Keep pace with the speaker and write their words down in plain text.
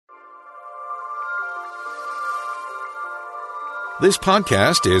This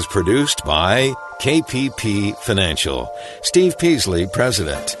podcast is produced by KPP Financial. Steve Peasley,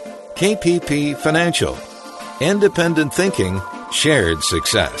 President. KPP Financial. Independent thinking, shared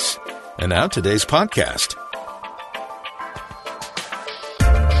success. And now today's podcast.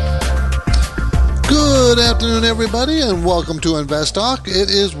 Good afternoon, everybody, and welcome to Invest Talk.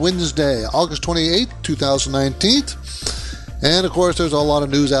 It is Wednesday, August 28th, 2019. And, of course, there's a lot of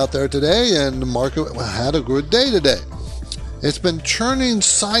news out there today, and the market had a good day today. It's been churning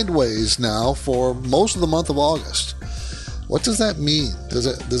sideways now for most of the month of August. What does that mean? Does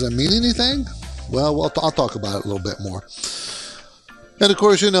it mean anything? Well, I'll talk about it a little bit more. And of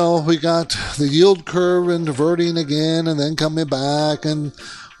course, we got the yield curve inverting again and then coming back, and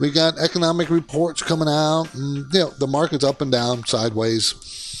we got economic reports coming out, and the market's up and down,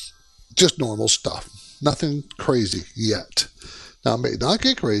 sideways, just normal stuff. Nothing crazy yet. Now, it may not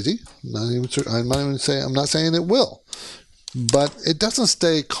get crazy. I'm not saying it will. But it doesn't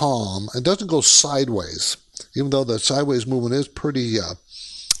stay calm. It doesn't go sideways, even though the sideways movement is pretty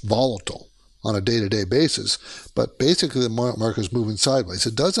volatile on a day-to-day basis. But basically, the market is moving sideways.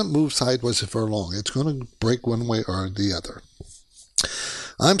 It doesn't move sideways for long. It's going to break one way or the other.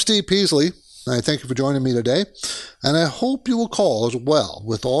 I'm Steve Peasley. I thank you for joining me today. And I hope you will call as well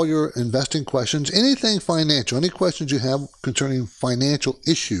with all your investing questions, anything financial, any questions you have concerning financial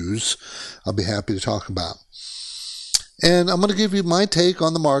issues, I'll be happy to talk about. And I'm going to give you my take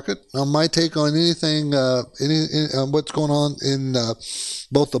on the market, my take on anything, what's going on in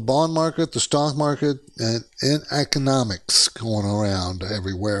both the bond market, the stock market, and economics going around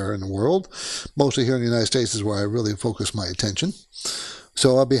everywhere in the world. Mostly here in the United States is where I really focus my attention.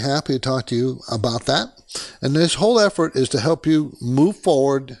 So I'll be happy to talk to you about that. And this whole effort is to help you move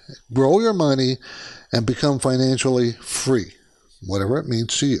forward, grow your money, and become financially free, whatever it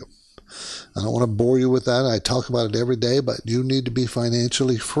means to you. I don't want to bore you with that. I talk about it every day, but you need to be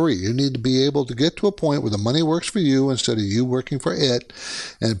financially free. You need to be able to get to a point where the money works for you instead of you working for it,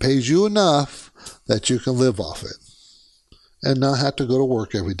 and it pays you enough that you can live off it and not have to go to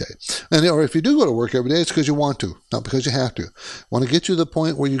work every day. Or if you do go to work every day, it's because you want to, not because you have to. I want to get you to the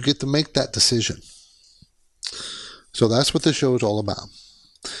point where you get to make that decision. So that's what this show is all about.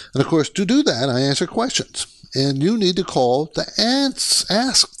 And of course, to do that, I answer questions. And you need to call to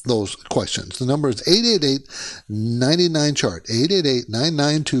ask those questions. The number is 888-99-CHART,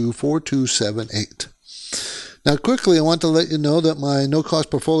 888-992-4278. Now, quickly, I want to let you know that my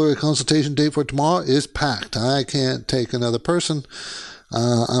no-cost portfolio consultation date for tomorrow is packed. I can't take another person.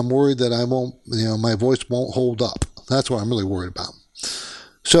 I'm worried that I won't, my voice won't hold up. That's what I'm really worried about.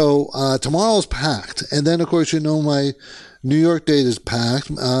 So tomorrow's packed. And then, of course, my New York date is packed.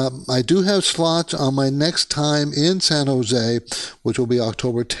 I do have slots on my next time in San Jose, which will be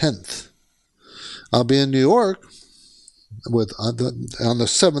October 10th. I'll be in New York on the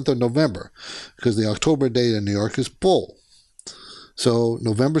 7th of November, because the October date in New York is full. So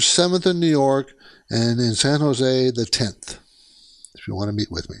November 7th in New York, and in San Jose the 10th, if you want to meet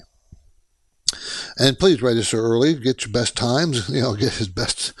with me. And please register early, get your best times, get his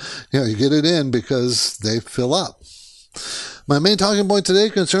best, you get it in because they fill up. My main talking point today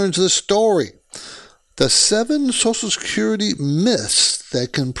concerns this story. The 7 Social Security myths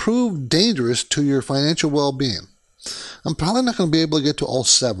that can prove dangerous to your financial well-being. I'm probably not going to be able to get to all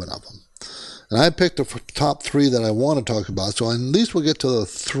 7 of them. And I picked the top 3 that I want to talk about, so at least we'll get to the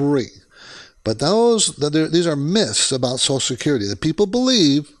 3. But these are myths about Social Security that people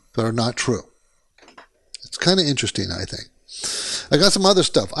believe that are not true. It's kind of interesting, I think. I got some other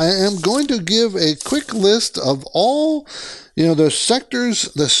stuff. I am going to give a quick list of all, the sectors,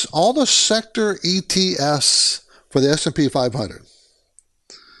 all the sector ETFs for the S&P 500.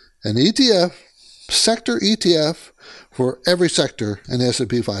 An ETF, sector ETF for every sector in the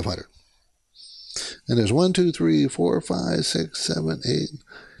S&P 500. And there's 1, 2, 3, 4, 5, 6, 7, 8,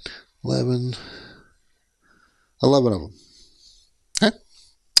 11 of them. Okay.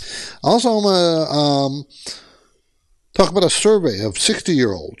 Also, I'm going to talk about a survey of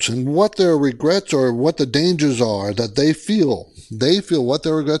 60-year-olds and what their regrets or what the dangers are that they feel. They feel what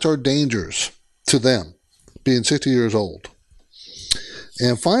their regrets are dangers to them, being 60 years old.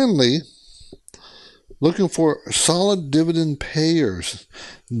 And finally, looking for solid dividend payers,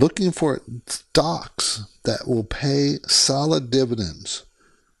 looking for stocks that will pay solid dividends,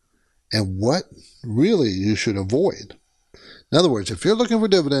 and what really you should avoid. In other words, if you're looking for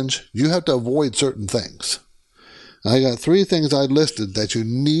dividends, you have to avoid certain things. I got 3 things I listed that you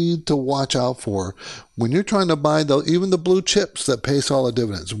need to watch out for when you're trying to buy even the blue chips that pay solid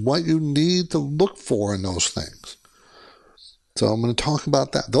dividends, what you need to look for in those things. So I'm going to talk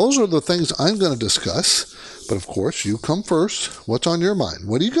about that. Those are the things I'm going to discuss. But of course, you come first. What's on your mind?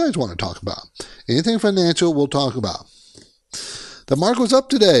 What do you guys want to talk about? Anything financial, we'll talk about. The market was up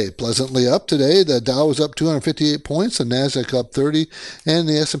today, pleasantly up today. The Dow was up 258 points, the Nasdaq up 30, and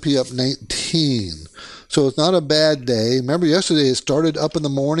the S&P up 19. So it's not a bad day. Remember, yesterday it started up in the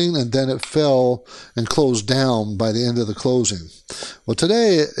morning, and then it fell and closed down by the end of the closing. Well,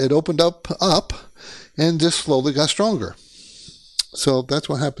 today it opened up, and just slowly got stronger. So that's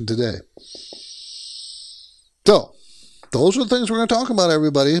what happened today. So, those are the things we're going to talk about,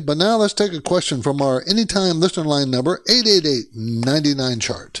 everybody. But now let's take a question from our anytime listener line number,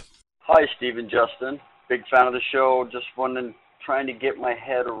 888-99-CHART. Hi, Steve and Justin. Big fan of the show. Just trying to get my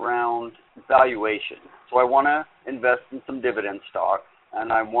head around valuation. So I want to invest in some dividend stock,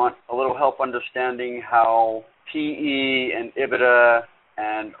 and I want a little help understanding how PE and EBITDA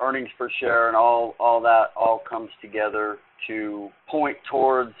and earnings per share and all that all comes together to point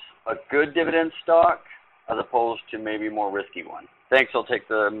towards a good dividend stock as opposed to maybe a more risky one. Thanks. I'll take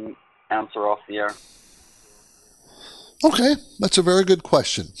the answer off the air. Okay, that's a very good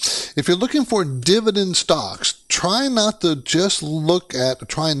question. If you're looking for dividend stocks, try not to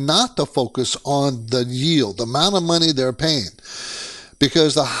focus on the yield, the amount of money they're paying.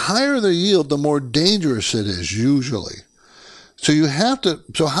 Because the higher the yield, the more dangerous it is usually. So how do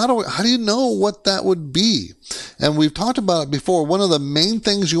you know what that would be? And we've talked about it before. One of the main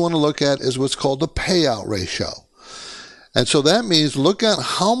things you want to look at is what's called the payout ratio. And so that means look at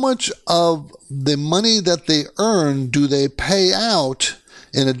how much of the money that they earn do they pay out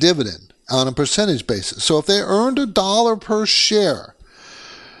in a dividend on a percentage basis. So if they earned $1 per share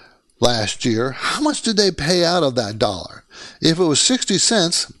last year, how much did they pay out of that dollar? If it was 60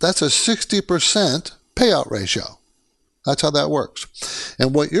 cents, that's a 60% payout ratio. That's how that works.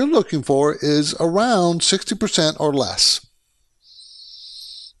 And what you're looking for is around 60% or less.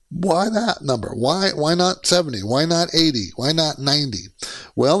 Why that number? Why not 70? Why not 80? Why not 90?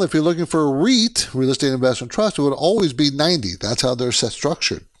 Well, if you're looking for a REIT, Real Estate Investment Trust, it would always be 90. That's how they're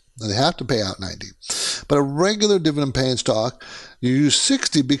structured. They have to pay out 90. But a regular dividend paying stock, you use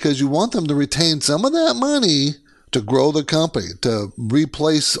 60 because you want them to retain some of that money to grow the company, to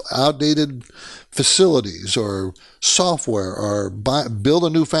replace outdated facilities or software or build a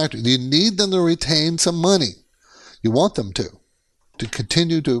new factory. You need them to retain some money. You want them to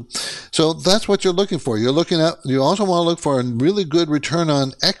continue to. So that's what you're looking for. You also want to look for a really good return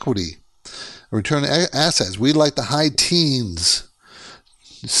on equity, return on assets. We like the high teens,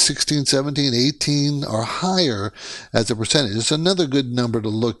 16, 17, 18 or higher as a percentage. It's another good number to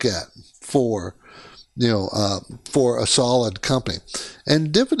look at for a solid company.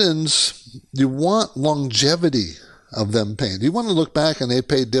 And dividends, you want longevity of them paying. You want to look back and they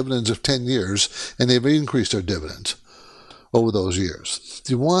paid dividends of 10 years and they've increased their dividends over those years.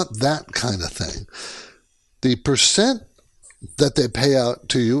 You want that kind of thing. The percent that they pay out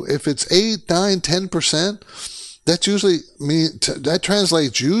to you, if it's 8, 9, 10%, that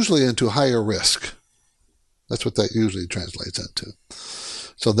translates usually into higher risk. That's what that usually translates into.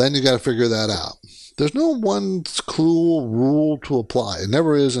 So then you got to figure that out. There's no one cool rule to apply. It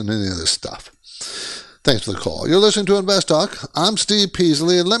never is in any of this stuff. Thanks for the call. You're listening to Invest Talk. I'm Steve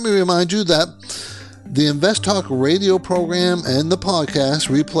Peasley, and let me remind you that the Invest Talk radio program and the podcast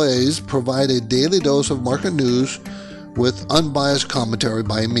replays provide a daily dose of market news with unbiased commentary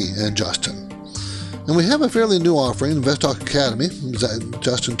by me and Justin. And we have a fairly new offering, Invest Talk Academy, that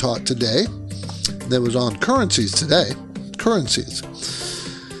Justin taught today. That was on currencies today. Currencies.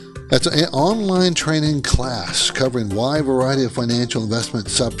 That's an online training class covering a wide variety of financial investment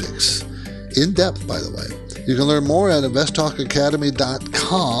subjects. In depth, by the way. You can learn more at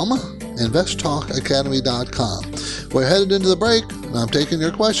investtalkacademy.com. investtalkacademy.com. We're headed into the break, and I'm taking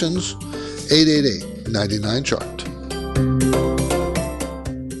your questions. 888-99-CHART.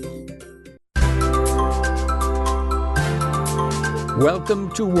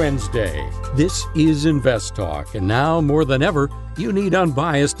 Welcome to Wednesday. This is Invest Talk, and now more than ever, you need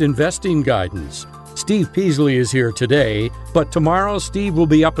unbiased investing guidance. Steve Peasley is here today, but tomorrow Steve will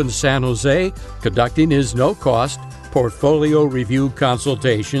be up in San Jose conducting his no-cost portfolio review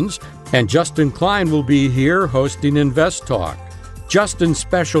consultations, and Justin Klein will be here hosting Invest Talk. Justin's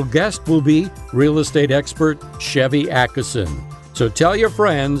special guest will be real estate expert Chevy Atchison. So tell your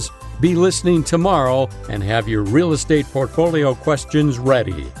friends, be listening tomorrow, and have your real estate portfolio questions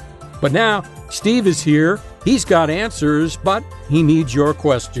ready. But now, Steve is here. He's got answers, but he needs your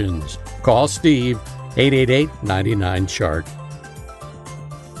questions. Call Steve, 888-99-CHART.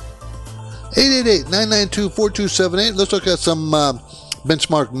 888-992-4278. Let's look at some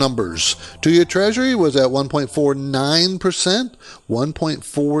benchmark numbers. 2-year Treasury was at 1.49%,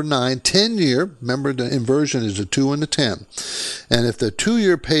 1.49 10-year. Remember, the inversion is a 2 and a 10. And if the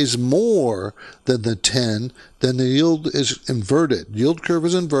 2-year pays more than the 10, then the yield is inverted. Yield curve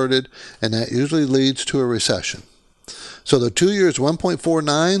is inverted, and that usually leads to a recession. So the 2-year is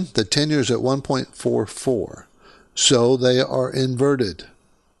 1.49, the 10-year is at 1.44. So they are inverted.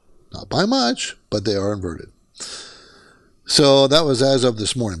 Not by much, but they are inverted. So that was as of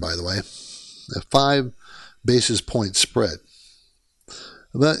this morning, by the way, a 5 basis point spread.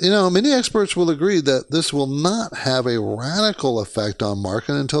 But, many experts will agree that this will not have a radical effect on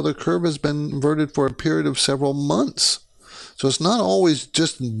market until the curve has been inverted for a period of several months. So it's not always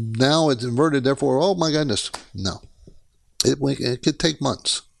just now it's inverted, therefore, oh my goodness. No. It could take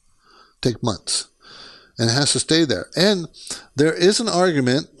months. And it has to stay there. And there is an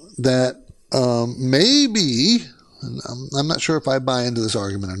argument that maybe, I'm not sure if I buy into this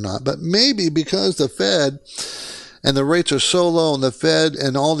argument or not, but maybe because the Fed and the rates are so low, and the Fed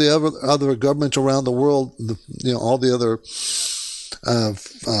and all the other governments around the world, all the other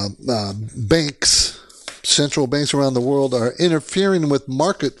banks, central banks around the world are interfering with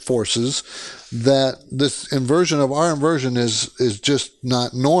market forces, that this inversion of our inversion is just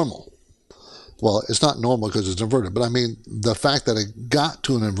not normal. Well, it's not normal because it's inverted, but I mean the fact that it got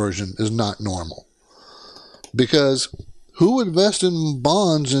to an inversion is not normal. Because who would invest in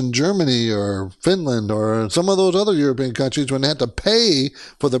bonds in Germany or Finland or some of those other European countries when they had to pay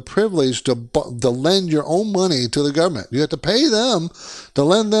for the privilege to lend your own money to the government? You have to pay them to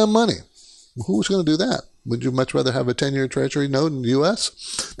lend them money. Who's going to do that? Would you much rather have a 10-year Treasury note in the U.S.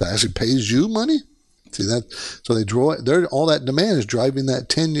 that actually pays you money? See that? So they draw it. All that demand is driving that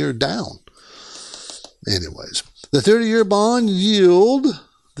 10-year down. Anyways, the 30-year bond yield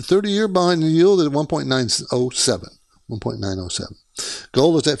is at 1.907.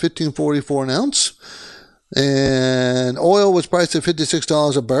 Gold was at $15.44 an ounce, and oil was priced at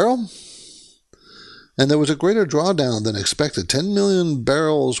 $56 a barrel. And there was a greater drawdown than expected. 10 million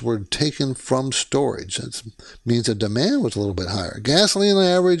barrels were taken from storage. That means the demand was a little bit higher. Gasoline on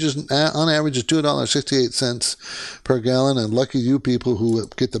average is $2.68 per gallon, and lucky you people who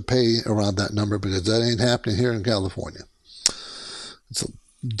get to pay around that number, because that ain't happening here in California. It's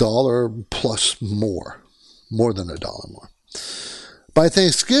 $1 plus more than $1 more. By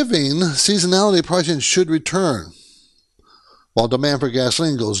Thanksgiving, seasonality pricing should return, while demand for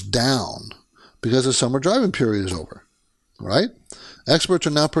gasoline goes down, because the summer driving period is over, right? Experts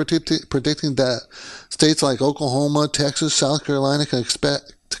are now predicting that states like Oklahoma, Texas, South Carolina can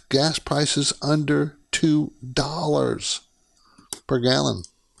expect gas prices under $2 per gallon.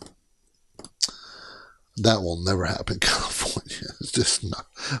 That will never happen in California. It's just not.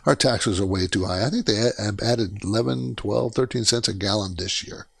 Our taxes are way too high. I think they added 11, 12, 13 cents a gallon this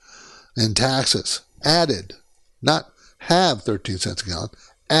year in taxes. Added. Not have 13 cents a gallon.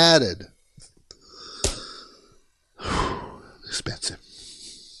 Added. Expensive.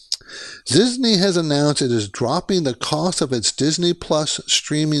 Disney has announced it is dropping the cost of its Disney Plus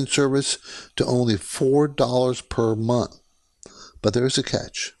streaming service to only $4 per month. But there's a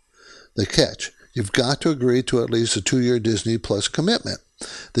catch. The catch: you've got to agree to at least a 2-year Disney Plus commitment.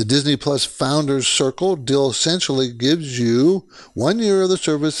 The Disney Plus Founders Circle deal essentially gives you 1 year of the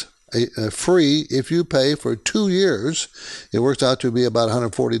service free if you pay for 2 years. It works out to be about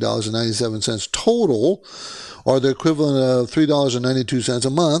 $140.97 total, or the equivalent of $3.92 a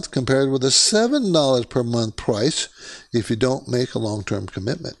month, compared with a $7 per month price if you don't make a long-term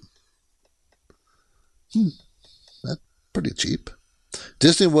commitment. That's pretty cheap.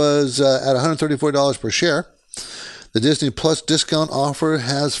 Disney was at $134 per share. The Disney Plus discount offer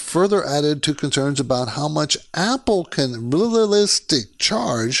has further added to concerns about how much Apple can realistically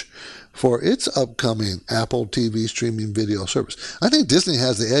charge for its upcoming Apple TV streaming video service. I think Disney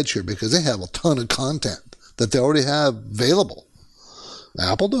has the edge here because they have a ton of content that they already have available.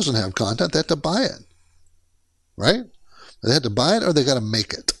 Apple doesn't have content. They have to buy it. Right? They have to buy it or they got to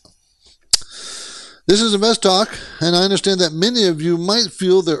make it. This is Invest Talk, and I understand that many of you might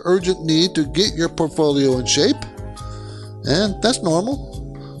feel the urgent need to get your portfolio in shape. And that's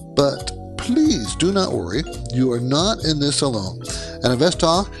normal. But please do not worry. You are not in this alone. At Invest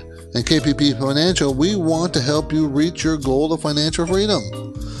Talk and KPP Financial, we want to help you reach your goal of financial freedom.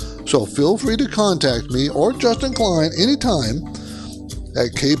 So feel free to contact me or Justin Klein anytime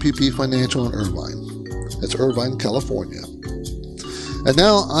at KPP Financial in Irvine. That's Irvine, California. And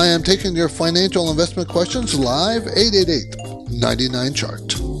now I am taking your financial investment questions live,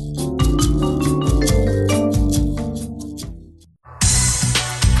 888-99-CHART.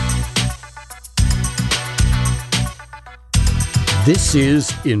 This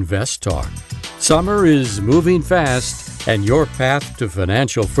is Invest Talk. Summer is moving fast, and your path to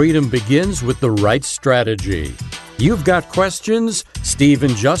financial freedom begins with the right strategy. You've got questions? Steve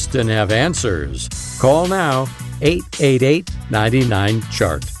and Justin have answers. Call now,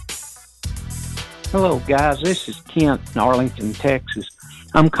 888-99-CHART. Hello, guys. This is Kent in Arlington, Texas.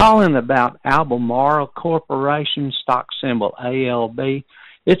 I'm calling about Albemarle Corporation, stock symbol ALB.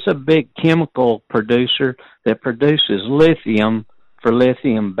 It's a big chemical producer that produces lithium for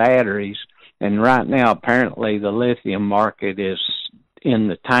lithium batteries. And right now, apparently, the lithium market is in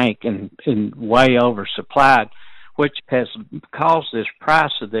the tank and way oversupplied, which has caused this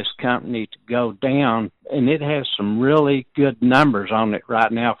price of this company to go down. And it has some really good numbers on it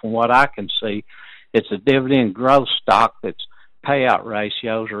right now from what I can see. It's a dividend growth stock that's payout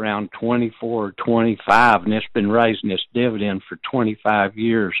ratios around 24 or 25, and it's been raising its dividend for 25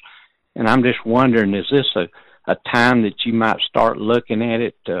 years. And I'm just wondering, is this a time that you might start looking at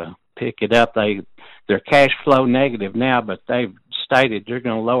it to pick it up? They're cash flow negative now, but they've stated they're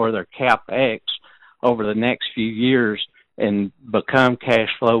going to lower their CapEx over the next few years and become cash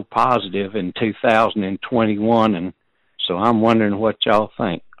flow positive in 2021. And so I'm wondering what y'all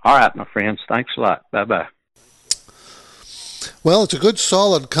think. All right, my friends. Thanks a lot. Bye-bye. Well, it's a good,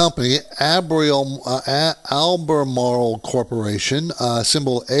 solid company, Albemarle Corporation,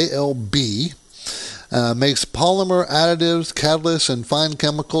 symbol ALB. Makes polymer additives, catalysts, and fine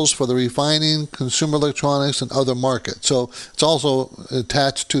chemicals for the refining, consumer electronics, and other markets. So it's also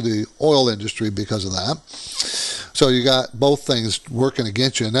attached to the oil industry because of that. So you got both things working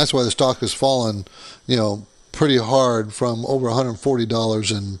against you, and that's why the stock has fallen, pretty hard from over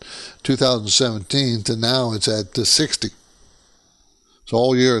 $140 in 2017 to now it's at $60. So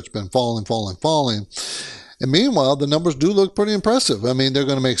all year it's been falling. And meanwhile, the numbers do look pretty impressive. I mean, they're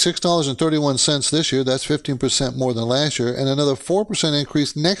going to make $6.31 this year. That's 15% more than last year, and another 4%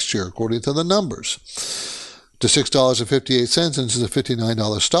 increase next year, according to the numbers, to $6.58, and this is a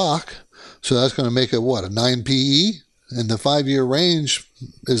 $59 stock. So that's going to make it, a 9 PE? And the 5-year range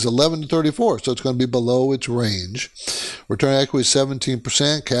is 11 to 34, so it's going to be below its range. Return on equity is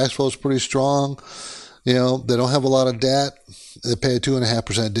 17%. Cash flow is pretty strong. They don't have a lot of debt. They pay a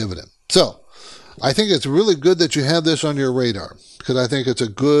 2.5% dividend. So I think it's really good that you have this on your radar because I think it's a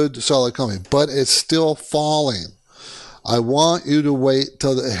good, solid company, but it's still falling. I want you to wait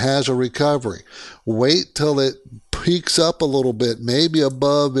till it has a recovery. Wait till it peaks up a little bit, maybe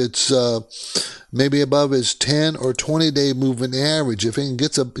above its 10 or 20-day moving average. If it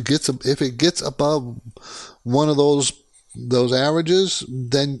gets above one of those averages,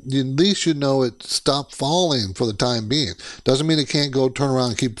 then at least it stopped falling for the time being. Doesn't mean it can't turn around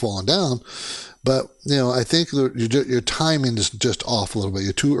and keep falling down, but I think your timing is just off a little bit.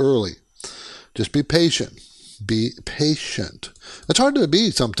 You're too early. Just be patient. Be patient. It's hard to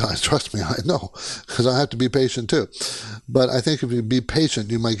be sometimes, trust me, I know, because I have to be patient too. But I think if you be patient,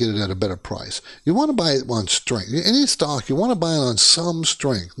 you might get it at a better price. You want to buy it on strength. Any stock, you want to buy it on some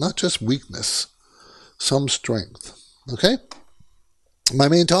strength, not just weakness, some strength. Okay? My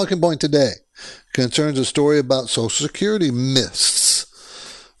main talking point today concerns a story about Social Security myths.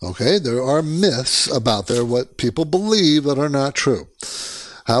 Okay? There are myths about there, what people believe that are not true.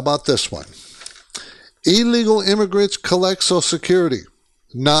 How about this one? Illegal immigrants collect Social Security.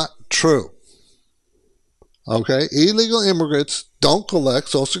 Not true. Okay? Illegal immigrants don't collect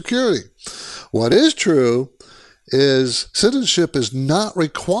Social Security. What is true is citizenship is not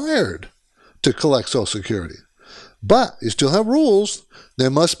required to collect Social Security. But you still have rules. They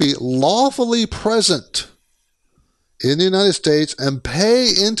must be lawfully present in the United States and pay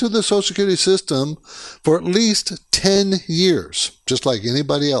into the Social Security system for at least 10 years, just like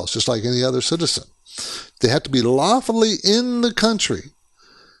anybody else, just like any other citizen. They have to be lawfully in the country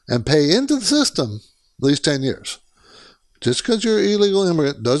and pay into the system at least 10 years. Just because you're an illegal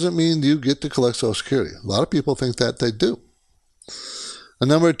immigrant doesn't mean you get to collect Social Security. A lot of people think that they do. And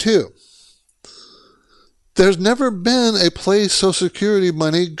number two, there's never been a place Social Security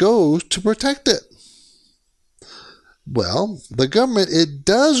money goes to protect it. Well, the government, it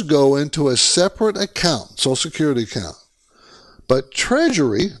does go into a separate account, Social Security account. But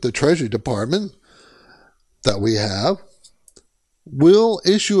Treasury, the Treasury Department that we have, will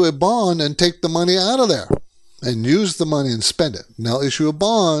issue a bond and take the money out of there and use the money and spend it. And they'll issue a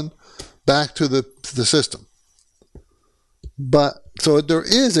bond back to the system. But so there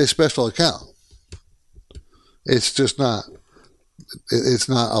is a special account. It's just not, it's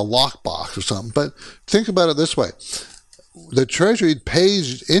not a lockbox or something. But think about it this way. The Treasury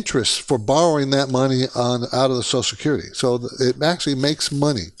pays interest for borrowing that money out of the Social Security. So it actually makes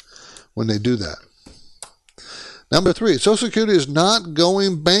money when they do that. Number 3, Social Security is not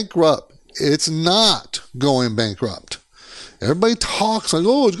going bankrupt. It's not going bankrupt. Everybody talks like,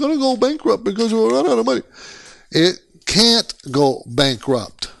 oh, it's going to go bankrupt because we'll run out of money. It can't go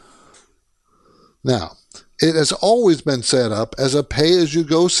bankrupt. Now, it has always been set up as a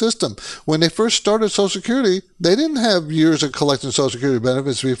pay-as-you-go system. When they first started Social Security, they didn't have years of collecting Social Security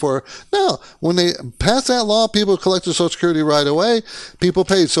benefits before. No, when they passed that law, people collected Social Security right away. People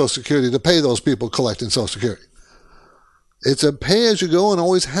paid Social Security to pay those people collecting Social Security. It's a pay-as-you-go and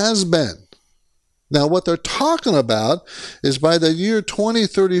always has been. Now, what they're talking about is by the year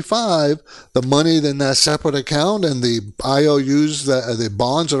 2035, the money in that separate account and the IOUs, the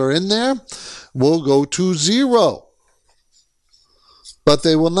bonds that are in there, will go to zero. But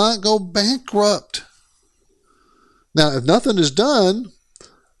they will not go bankrupt. Now, if nothing is done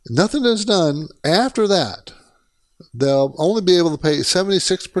after that, they'll only be able to pay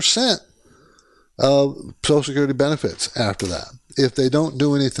 76% of Social Security benefits after that, if they don't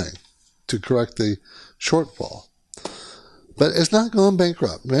do anything to correct the shortfall. But it's not going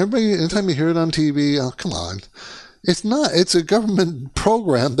bankrupt. Everybody, anytime you hear it on TV, oh, come on. It's not. It's a government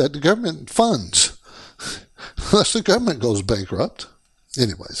program that the government funds. Unless the government goes bankrupt.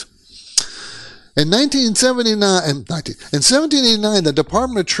 Anyways. In 1789, the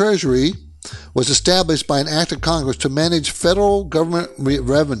Department of Treasury was established by an act of Congress to manage federal government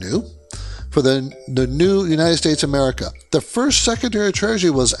revenue for the new United States of America. The first Secretary of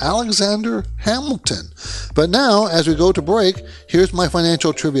Treasury was Alexander Hamilton. But now, as we go to break, here's my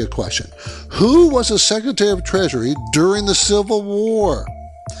financial trivia question. Who was the Secretary of Treasury during the Civil War?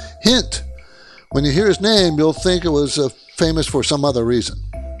 Hint, when you hear his name, you'll think it was famous for some other reason.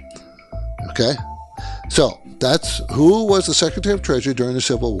 Okay? So, that's who was the Secretary of Treasury during the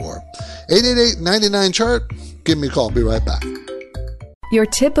Civil War. 888-99-CHART. Give me a call. Be right back. Your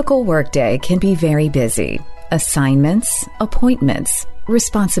typical workday can be very busy. Assignments, appointments,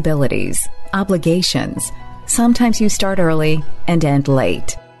 responsibilities, obligations. Sometimes you start early and end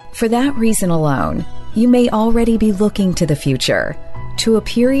late. For that reason alone, you may already be looking to the future, to a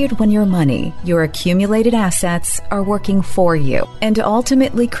period when your money, your accumulated assets, are working for you and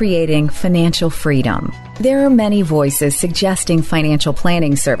ultimately creating financial freedom. There are many voices suggesting financial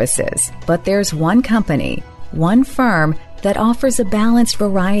planning services, but there's one company, one firm that offers a balanced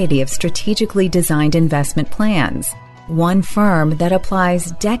variety of strategically designed investment plans. One firm that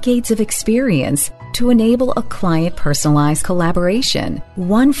applies decades of experience to enable a client-personalized collaboration.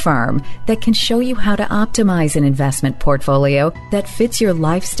 One firm that can show you how to optimize an investment portfolio that fits your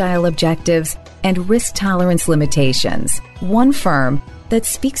lifestyle objectives and risk tolerance limitations. One firm that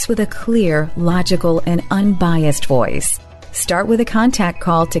speaks with a clear, logical, and unbiased voice. Start with a contact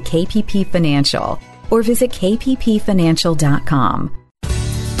call to KPP Financial or visit kppfinancial.com.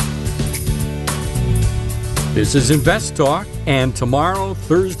 This is Invest Talk, and tomorrow,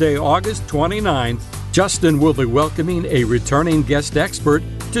 Thursday, August 29th, Justin will be welcoming a returning guest expert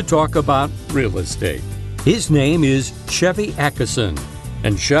to talk about real estate. His name is Chevy Ackison,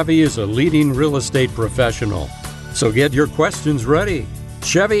 and Chevy is a leading real estate professional. So get your questions ready.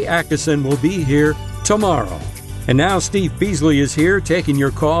 Chevy Ackison will be here tomorrow. And now Steve Peasley is here taking your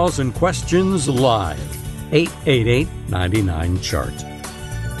calls and questions live. 888-99-CHART.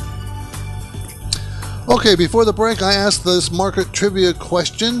 Okay, before the break, I asked this market trivia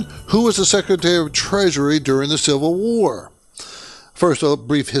question. Who was the Secretary of Treasury during the Civil War? First, a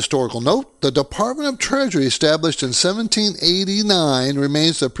brief historical note. The Department of Treasury, established in 1789,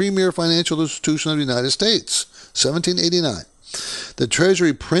 remains the premier financial institution of the United States. 1789. The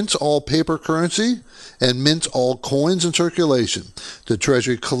Treasury prints all paper currency and mints all coins in circulation. The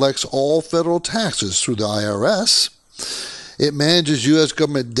Treasury collects all federal taxes through the IRS. It manages U.S.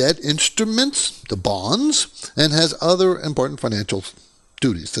 government debt instruments, the bonds, and has other important financial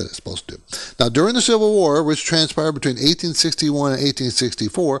duties that it's supposed to do. Now, during the Civil War, which transpired between 1861 and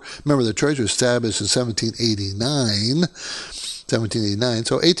 1864, remember the Treasury was established in 1789, so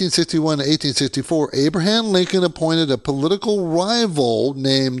 1861 to 1864, Abraham Lincoln appointed a political rival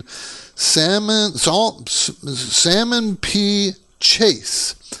named Salmon P.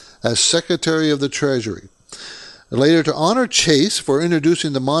 Chase as Secretary of the Treasury. Later, to honor Chase for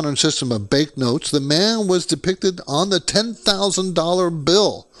introducing the modern system of banknotes, the man was depicted on the $10,000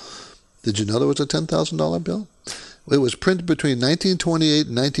 bill. Did you know there was a $10,000 bill? It was printed between 1928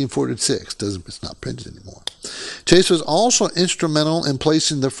 and 1946. It's not printed anymore. Chase was also instrumental in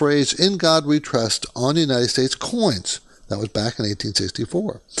placing the phrase, "In God We Trust," on the United States coins. That was back in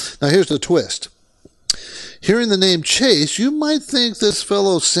 1864. Now here's the twist. Hearing the name Chase, you might think this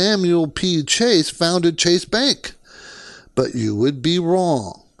fellow Samuel P. Chase founded Chase Bank. But you would be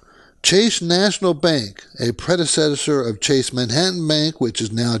wrong. Chase National Bank, a predecessor of Chase Manhattan Bank, which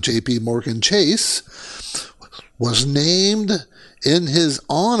is now J.P. Morgan Chase, was named in his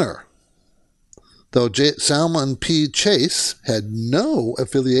honor, though Salmon P. Chase had no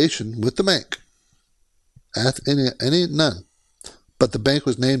affiliation with the bank. None. But the bank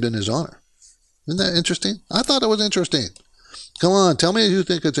was named in his honor. Isn't that interesting? I thought it was interesting. Come on, tell me if you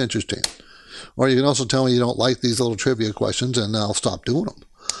think it's interesting. Or you can also tell me you don't like these little trivia questions, and I'll stop doing them.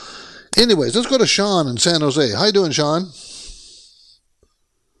 Anyways, let's go to Sean in San Jose. How you doing, Sean?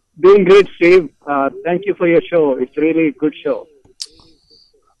 Doing great, Steve. Thank you for your show. It's really a good show.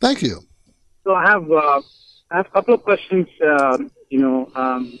 Thank you. So I have a couple of questions.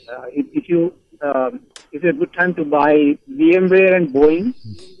 Is it a good time to buy VMware and Boeing?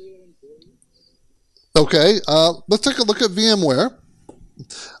 Okay, let's take a look at VMware.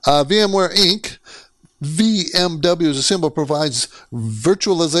 VMware Inc., VMW as a symbol, provides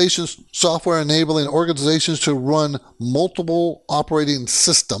virtualization software enabling organizations to run multiple operating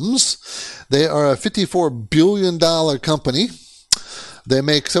systems. They are a $54 billion company. They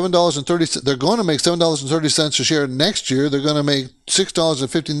make $7.30. They're going to make $7.30 a share next year. They're going to make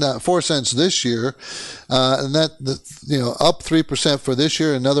 $6.54 this year, and that up 3% for this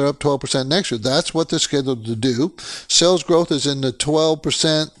year, another up 12% next year. That's what they're scheduled to do. Sales growth is in the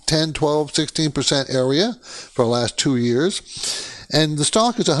 12%, 10, 12, 16% area for the last 2 years, and the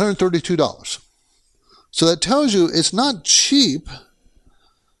stock is $132. So that tells you it's not cheap.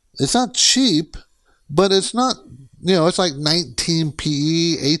 It's not cheap, but it's not. It's like 19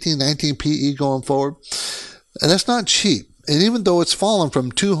 PE, 18, 19 PE going forward. And that's not cheap. And even though it's fallen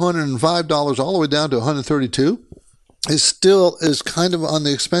from $205 all the way down to $132, it still is kind of on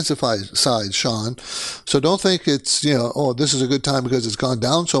the expensive side, Sean. So don't think it's, this is a good time because it's gone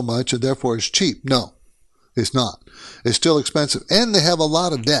down so much and therefore it's cheap. No, it's not. It's still expensive. And they have a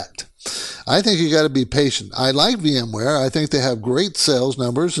lot of debt. I think you got to be patient. I like VMware. I think they have great sales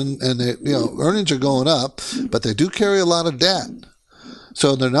numbers and they, earnings are going up, but they do carry a lot of debt.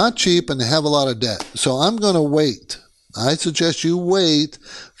 So they're not cheap and they have a lot of debt. So I'm going to wait. I suggest you wait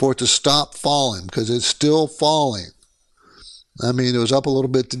for it to stop falling because it's still falling. I mean, it was up a little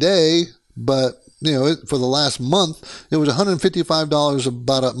bit today, but for the last month, it was $155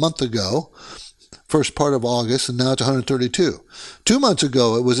 about a month ago. First part of August, and now it's 132. 2 months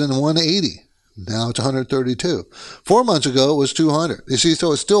ago, it was in 180. Now it's 132. 4 months ago, it was 200. You see,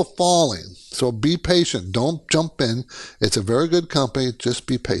 so it's still falling. So be patient. Don't jump in. It's a very good company. Just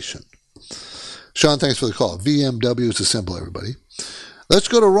be patient. Sean, thanks for the call. VMW is the symbol, everybody. Let's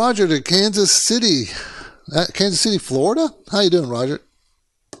go to Roger to Kansas City. Kansas City, Florida? How you doing, Roger?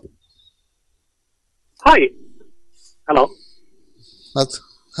 Hi. Hello. How's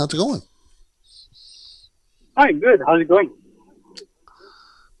it going? Hi, good. How's it going?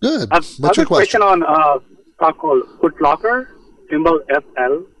 Good. What's your question? I have a question on stock called Foot Locker, symbol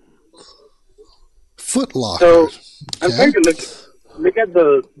FL. Foot Locker. So I'm trying to look at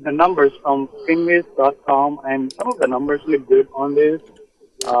the numbers from Finviz.com, and some of the numbers look good on this.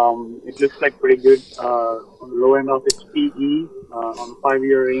 It looks like pretty good on the low end of its PE on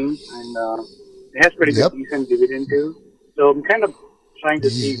 5-year range, and it has pretty good decent dividend too. So I'm kind of trying to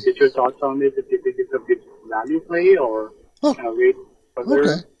get your thoughts on this, if you think it's a good value play or kind of wait further.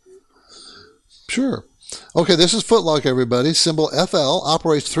 Okay. Sure. Okay, this is Foot Locker, everybody. Symbol FL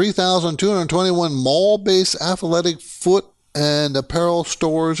operates 3,221 mall-based athletic foot and apparel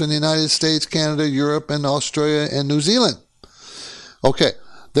stores in the United States, Canada, Europe, and Australia, and New Zealand. Okay,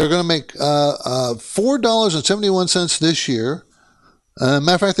 they're going to make $4.71 this year.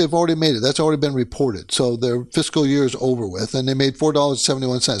 Matter of fact, they've already made it. That's already been reported. So their fiscal year is over with, and they made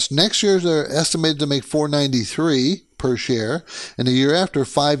 $4.71. Next year, they're estimated to make $4.93 per share, and the year after,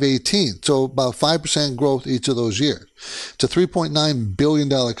 $5.18. So about 5% growth each of those years. It's a $3.9 billion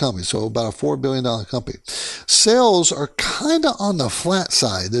company, so about a $4 billion company. Sales are kind of on the flat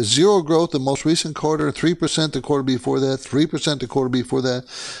side. There's zero growth the most recent quarter, 3% the quarter before that, 3% the quarter before that,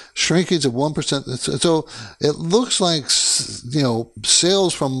 shrinkage of 1%. So it looks like,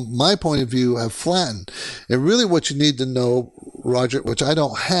 sales from my point of view have flattened. And really what you need to know, Roger, which I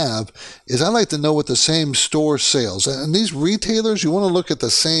don't have, is I like to know what the same store sales. And these retailers, you want to look at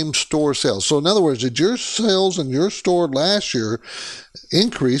the same store sales. So in other words, did your sales in your store last year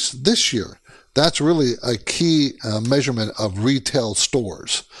increase this year? That's really a key measurement of retail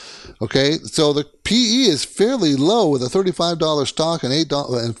stores. Okay, so the PE is fairly low with a $35 stock and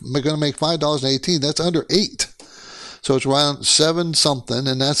 $8, and we're going to make $5.18. That's under 8. So it's around 7 something,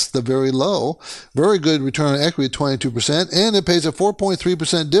 and that's the very low. Very good return on equity, 22%, and it pays a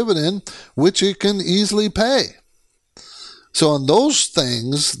 4.3% dividend, which it can easily pay. So on those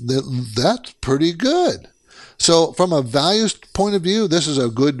things, that's pretty good. So from a value point of view, this is a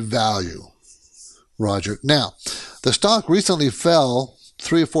good value, Roger. Now, the stock recently fell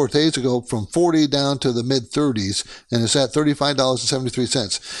 3 or 4 days ago from 40 down to the mid-30s, and it's at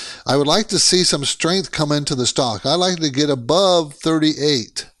 $35.73. I would like to see some strength come into the stock. I'd like to get above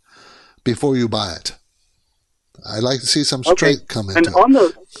 38 before you buy it. I'd like to see some strength come into it. On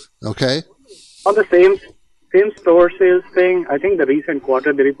the same store sales thing, I think the recent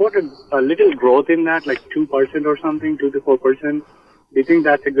quarter, they reported a little growth in that, like 2% or something, 2 to 4%. Do you think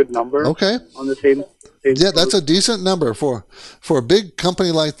that's a good number? Okay. On the same yeah, that's a decent number for a big company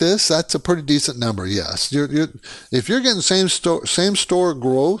like this. That's a pretty decent number. Yes, if you're getting same store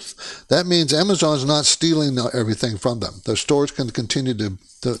growth, that means Amazon's not stealing everything from them. Their stores can continue to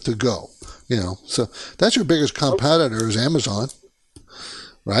go. So that's your biggest competitor is Amazon,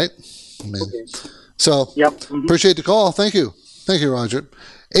 right? I mean, so appreciate the call. Thank you, Roger.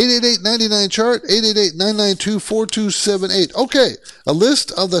 888-99-CHART, 888-992-4278. Okay, a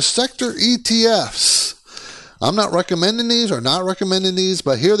list of the sector ETFs. I'm not recommending these or not recommending these,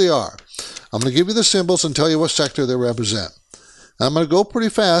 but here they are. I'm going to give you the symbols and tell you what sector they represent. I'm going to go pretty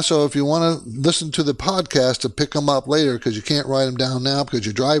fast, so if you want to listen to the podcast to pick them up later because you can't write them down now because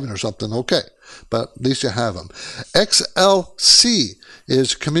you're driving or something, okay. But at least you have them. XLC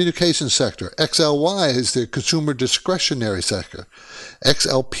is communication sector. XLY is the consumer discretionary sector.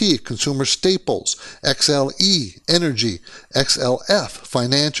 XLP, consumer staples. XLE, energy. XLF,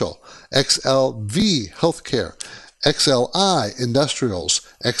 financial. XLV, healthcare. XLI, industrials.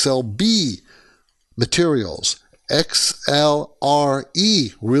 XLB, materials.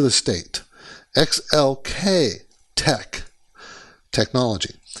 XLRE, real estate. XLK,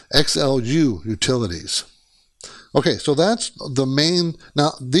 technology. XLU, utilities. Okay, so that's the main.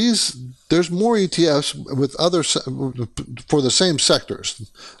 Now, there's more ETFs with for the same sectors.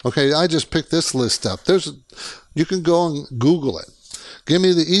 Okay, I just picked this list up. You can go and Google it. Give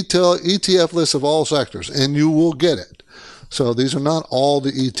me the ETF list of all sectors, and you will get it. So these are not all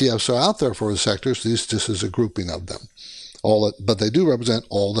the ETFs that are out there for the sectors. These just is a grouping of them. But they do represent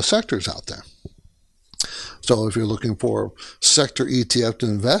all the sectors out there. So if you're looking for sector ETF to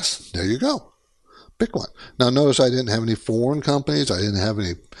invest, there you go. Pick one. Now notice I didn't have any foreign companies. I didn't have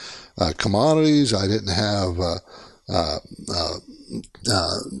any commodities. I didn't have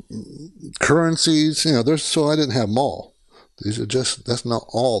currencies. So I didn't have them all. That's not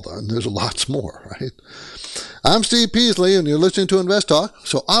all. There's lots more, right? I'm Steve Peasley, and you're listening to Invest Talk.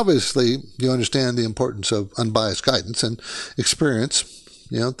 So obviously you understand the importance of unbiased guidance and experience.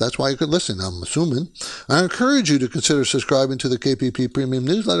 That's why you could listen, I'm assuming. I encourage you to consider subscribing to the KPP Premium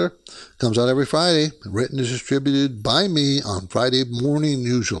Newsletter. It comes out every Friday. Written is distributed by me on Friday morning,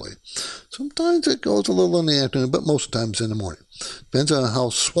 usually. Sometimes it goes a little in the afternoon, but most of the time it's in the morning. Depends on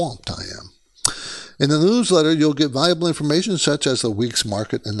how swamped I am. In the newsletter, you'll get valuable information such as the week's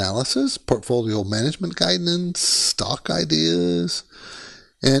market analysis, portfolio management guidance, stock ideas.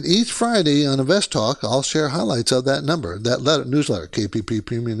 And each Friday on Invest Talk, I'll share highlights of that newsletter, KPP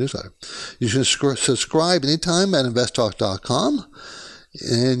Premium Newsletter. You can subscribe anytime at investtalk.com,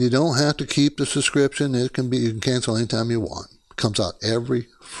 and you don't have to keep the subscription. You can cancel anytime you want. It comes out every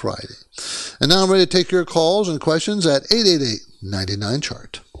Friday. And now I'm ready to take your calls and questions at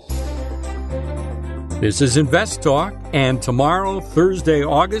 888-99-CHART. This is Invest Talk, and tomorrow, Thursday,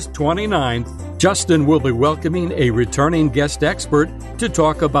 August 29th, Justin will be welcoming a returning guest expert to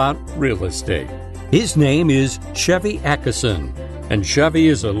talk about real estate. His name is Chevy Acheson, and Chevy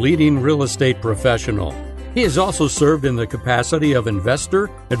is a leading real estate professional. He has also served in the capacity of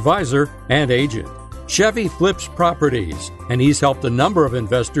investor, advisor, and agent. Chevy flips properties, and he's helped a number of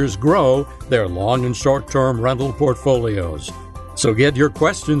investors grow their long and short-term rental portfolios. So get your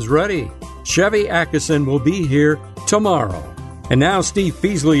questions ready. Chevy Acheson will be here tomorrow. And now Steve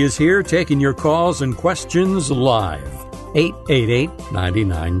Peasley is here taking your calls and questions live.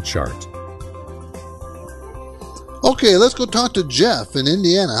 888-99-CHART. Okay, let's go talk to Jeff in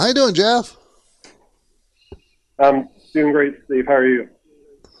Indiana. How you doing, Jeff? I'm doing great, Steve. How are you?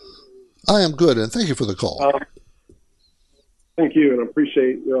 I am good, and thank you for the call. Thank you, and I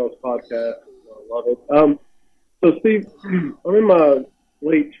appreciate your all's podcast. I love it. So, Steve, I'm in my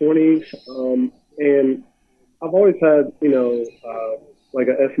late 20s, and I've always had, like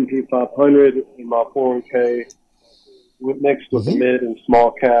a S&P 500 in my 401k mixed with the mid and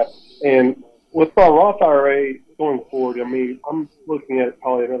small cap. And with my Roth IRA going forward, I'm looking at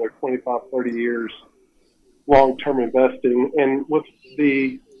probably another 25, 30 years long-term investing. And with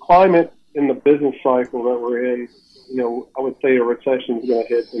the climate in the business cycle that we're in, I would say a recession is going to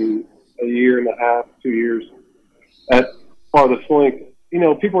hit in a year and a half, 2 years. At farthest link.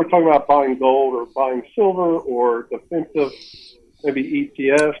 People are talking about buying gold or buying silver or defensive, maybe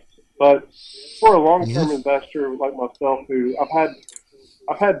ETFs. But for a long-term investor like myself, who I've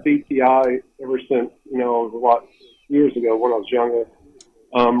had BTI ever since, it was a lot years ago when I was younger,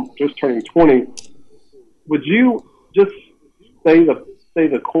 just turning 20. Would you just stay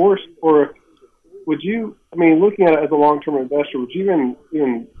the course, or would you? Looking at it as a long-term investor, would you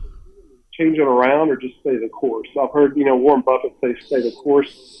even change it around, or just stay the course? I've heard Warren Buffett say stay the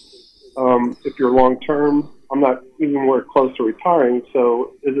course if you're long-term. I'm not anywhere close to retiring,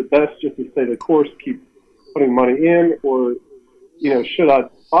 so is it best just to stay the course, keep putting money in, or should I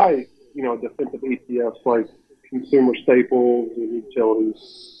buy defensive ETFs like consumer staples and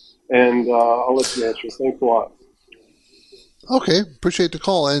utilities? And I'll let you answer. Thanks a lot. Okay, appreciate the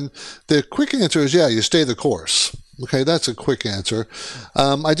call. And the quick answer is, yeah, you stay the course. Okay, that's a quick answer.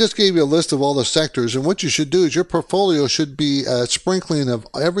 I just gave you a list of all the sectors, and what you should do is your portfolio should be a sprinkling of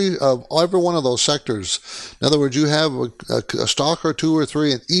every one of those sectors. In other words, you have a stock or two or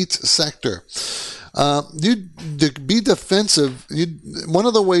three in each sector. To be defensive, one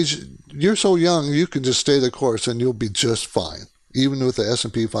of the ways, you're so young, you can just stay the course and you'll be just fine, even with the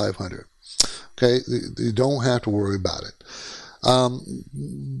S&P 500. Okay, you don't have to worry about it.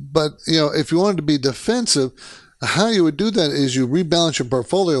 But if you wanted to be defensive, how you would do that is you rebalance your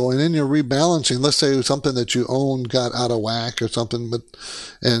portfolio, and in your rebalancing, let's say something that you owned got out of whack or something,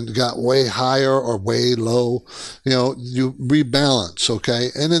 and got way higher or way low, you rebalance, okay?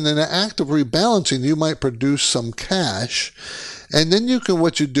 And in the act of rebalancing, you might produce some cash, and then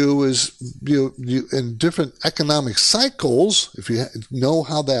what you do is you in different economic cycles, if you know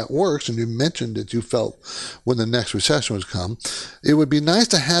how that works, and you mentioned that you felt when the next recession would come, it would be nice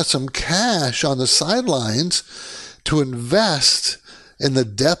to have some cash on the sidelines to invest in the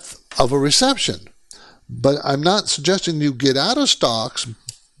depth of a recession. But I'm not suggesting you get out of stocks,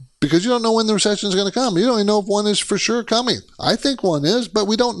 because you don't know when the recession is going to come. You don't even know if one is for sure coming. I think one is, but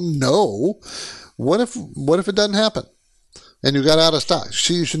we don't know. What if it doesn't happen? And you got out of stock.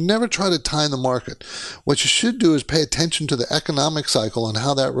 See, you should never try to time the market. What you should do is pay attention to the economic cycle and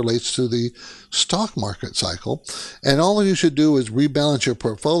how that relates to the stock market cycle. And all you should do is rebalance your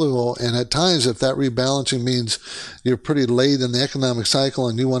portfolio. And at times, if that rebalancing means you're pretty late in the economic cycle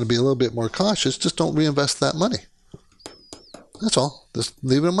and you want to be a little bit more cautious, just don't reinvest that money. That's all. Just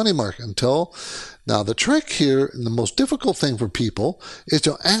leave it in money market until. Now, the trick here, and the most difficult thing for people, is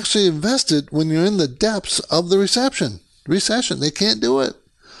to actually invest it when you're in the depths of the recession. They can't do it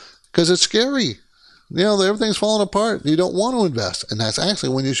because it's scary. Everything's falling apart. You don't want to invest, and that's actually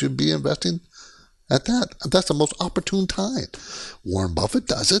when you should be investing at that. That's the most opportune time. Warren Buffett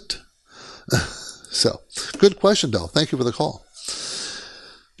does it. So, good question, though. Thank you for the call.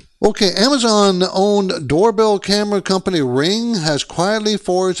 Okay, Amazon-owned doorbell camera company Ring has quietly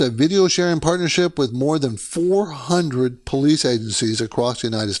forged a video sharing partnership with more than 400 police agencies across the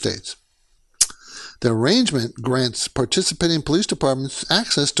United States. The arrangement grants participating police departments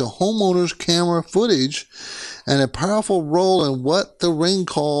access to homeowners' camera footage and a powerful role in what the Ring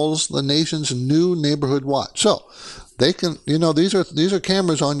calls the nation's new neighborhood watch. So they can, these are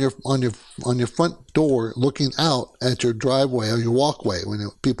cameras on your front door looking out at your driveway or your walkway when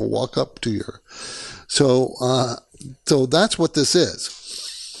people walk up to your. So that's what this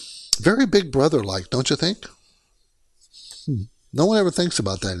is. Very Big Brother-like, don't you think? No one ever thinks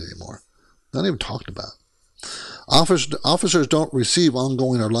about that anymore. Not even talked about. Officers don't receive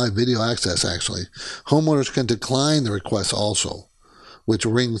ongoing or live video access, actually. Homeowners can decline the request also, which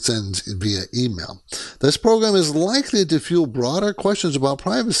Ring sends via email. This program is likely to fuel broader questions about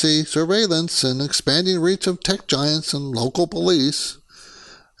privacy, surveillance, and expanding reach of tech giants and local police.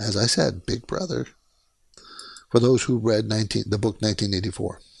 As I said, Big Brother. For those who read the book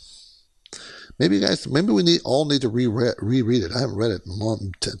 1984. Maybe we all need to reread it. I haven't read it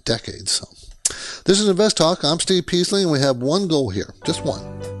in decades. So. This is Invest Talk. I'm Steve Peasley, and we have one goal here, just one,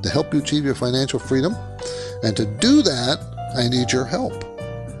 to help you achieve your financial freedom. And to do that, I need your help.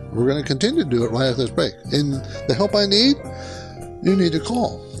 We're going to continue to do it right after this break. And the help I need, you need to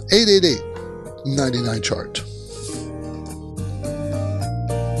call 888-99-CHART.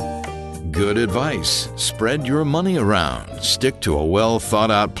 Good advice. Spread your money around. Stick to a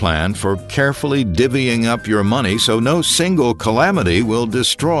well-thought-out plan for carefully divvying up your money so no single calamity will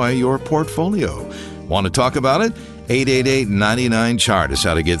destroy your portfolio. Want to talk about it? 888-99-CHART is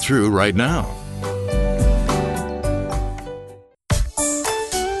how to get through right now.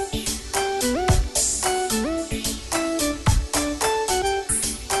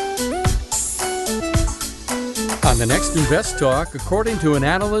 On the next Invest Talk, according to an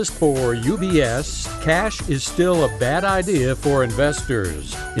analyst for UBS, cash is still a bad idea for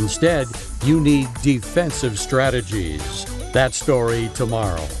investors. Instead, you need defensive strategies. That story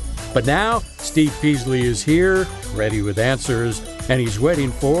tomorrow. But now, Steve Peasley is here, ready with answers, and he's waiting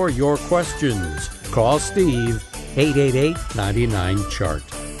for your questions. Call Steve, 888-99-CHART.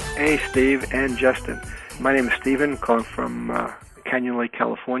 Hey, Steve and Justin. My name is Steven, calling from Canyon Lake,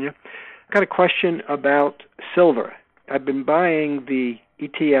 California. I've got a question about silver. I've been buying the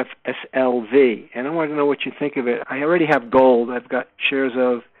ETF SLV, and I want to know what you think of it. I already have gold. I've got shares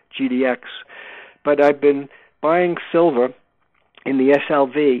of GDX, but I've been buying silver in the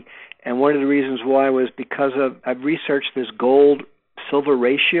SLV, and one of the reasons why was because I've researched this gold-silver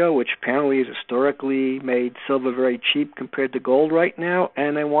ratio, which apparently has historically made silver very cheap compared to gold right now,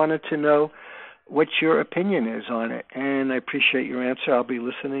 and I wanted to know what your opinion is on it, and I appreciate your answer. I'll be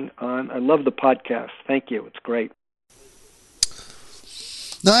listening on. I love the podcast. Thank you. It's great.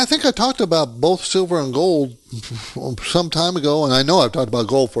 Now, I think I talked about both silver and gold some time ago, and I know I've talked about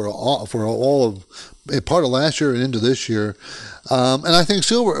gold for all of a part of last year and into this year. And I think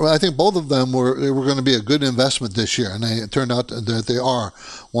silver, I think both of them were going to be a good investment this year, and it turned out that they are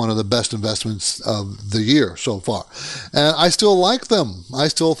one of the best investments of the year so far. And I still like them. I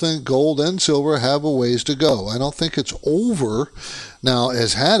still think gold and silver have a ways to go. I don't think it's over. Now,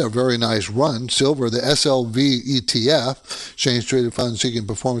 it's had a very nice run. Silver, the SLV ETF, Exchange Traded Fund Seeking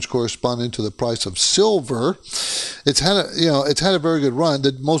Performance Corresponding to the price of silver, it's had a very good run.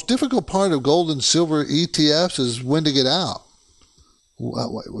 The most difficult part of gold and silver ETFs is when to get out.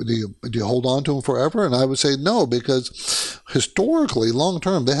 Do you hold on to them forever? And I would say no, because historically, long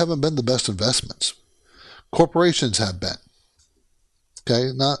term, they haven't been the best investments. Corporations have been,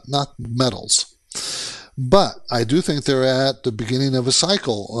 okay, not metals. But I do think they're at the beginning of a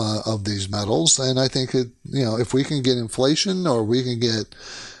cycle of these metals, and I think if we can get inflation, or if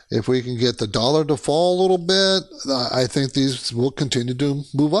we can get the dollar to fall a little bit, I think these will continue to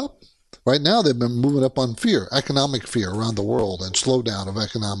move up. Right now, they've been moving up on fear, economic fear around the world, and slowdown of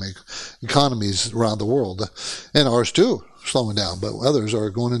economies around the world, and ours too, slowing down, but others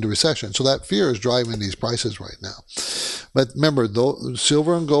are going into recession. So that fear is driving these prices right now. But remember, though,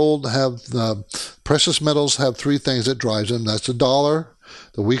 silver and gold have, precious metals have three things that drives them. That's the dollar.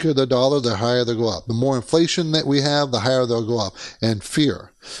 The weaker the dollar, the higher they go up. The more inflation that we have, the higher they'll go up. And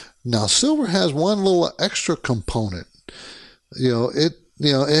fear. Now, silver has one little extra component. It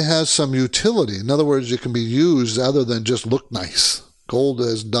has some utility. In other words, it can be used other than just look nice. Gold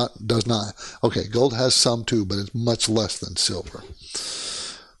does not. Okay, gold has some too, but it's much less than silver.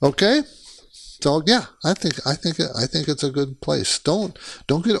 Okay, so yeah, I think it's a good place. Don't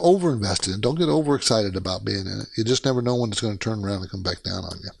get overinvested and don't get overexcited about being in it. You just never know when it's going to turn around and come back down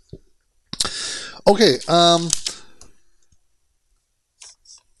on you. Okay,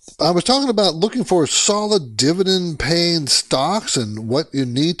 I was talking about looking for solid dividend-paying stocks and what you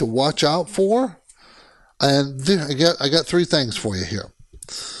need to watch out for. And I got three things for you here.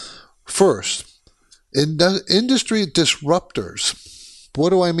 First, industry disruptors. What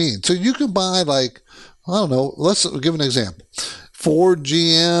do I mean? So you can buy let's give an example. Ford,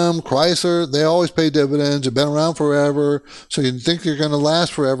 GM, Chrysler, they always pay dividends. They've been around forever, so you think you're going to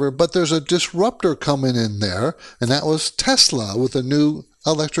last forever. But there's a disruptor coming in there, and that was Tesla with the new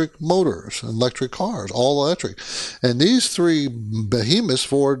electric motors, electric cars, all electric. And these three behemoths,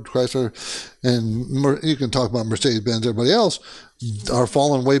 Ford, Chrysler, and you can talk about Mercedes-Benz, everybody else, are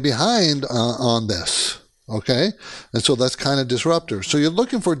falling way behind on this. Okay? And so that's kind of disruptors. So you're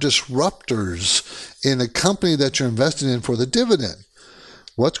looking for disruptors in a company that you're investing in for the dividend.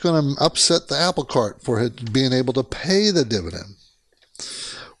 What's going to upset the apple cart for it being able to pay the dividend?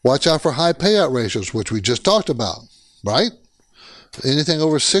 Watch out for high payout ratios, which we just talked about, right? Anything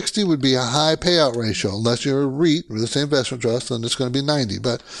over 60 would be a high payout ratio, unless you're a REIT, real estate investment trust, then it's going to be 90.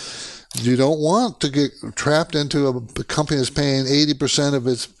 But you don't want to get trapped into a company that's paying 80% of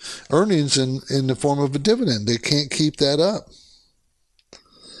its earnings in the form of a dividend. They can't keep that up.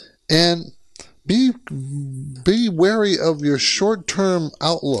 And be wary of your short-term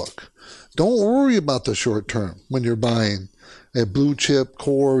outlook. Don't worry about the short term when you're buying a blue chip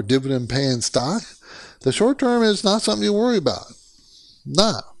core dividend-paying stock. The short term is not something you worry about.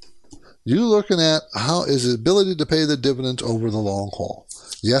 Nah. You're looking at how is the ability to pay the dividends over the long haul.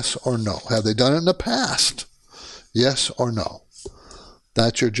 Yes or no? Have they done it in the past? Yes or no?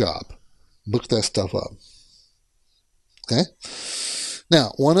 That's your job. Look that stuff up. Okay?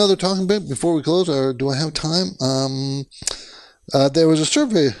 Now, one other talking bit before we close, or do I have time? There was a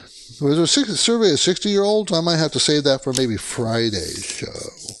survey. There was a survey of 60-year-olds. I might have to save that for maybe Friday's show.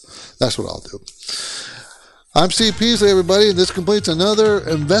 That's what I'll do. I'm Steve Peasley, everybody, and this completes another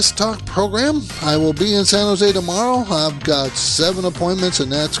Invest Talk program. I will be in San Jose tomorrow. I've got 7 appointments, and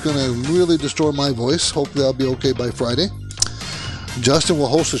that's going to really destroy my voice. Hopefully I'll be okay by Friday. Justin will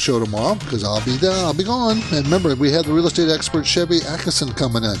host the show tomorrow because I'll be there. I'll be gone. And remember, we have the real estate expert Chevy Atkinson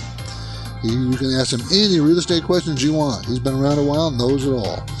coming in. You can ask him any real estate questions you want. He's been around a while and knows it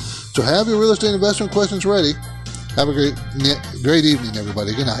all. So have your real estate investment questions ready. Have a great evening,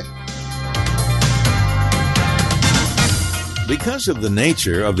 everybody. Good night. Because of the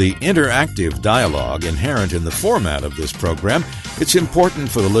nature of the interactive dialogue inherent in the format of this program, it's important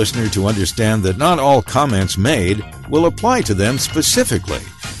for the listener to understand that not all comments made will apply to them specifically.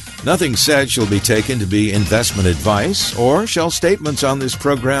 Nothing said shall be taken to be investment advice, or shall statements on this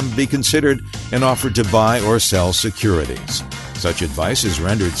program be considered an offer to buy or sell securities. Such advice is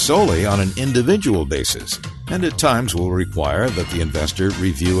rendered solely on an individual basis, and at times will require that the investor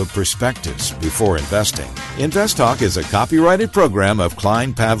review a prospectus before investing. Invest Talk is a copyrighted program of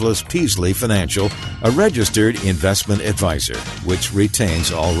Klein Pavlis Peasley Financial, a registered investment advisor, which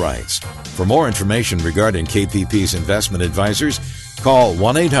retains all rights. For more information regarding KPP's investment advisors, call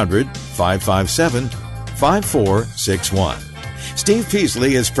 1-800-557-5461. Steve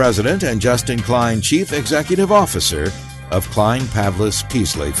Peasley is President and Justin Klein, Chief Executive Officer of Klein Pavlis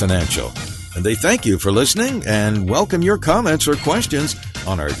Peasley Financial. And they thank you for listening and welcome your comments or questions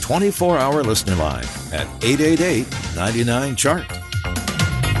on our 24-hour listener line at 888-99-CHART.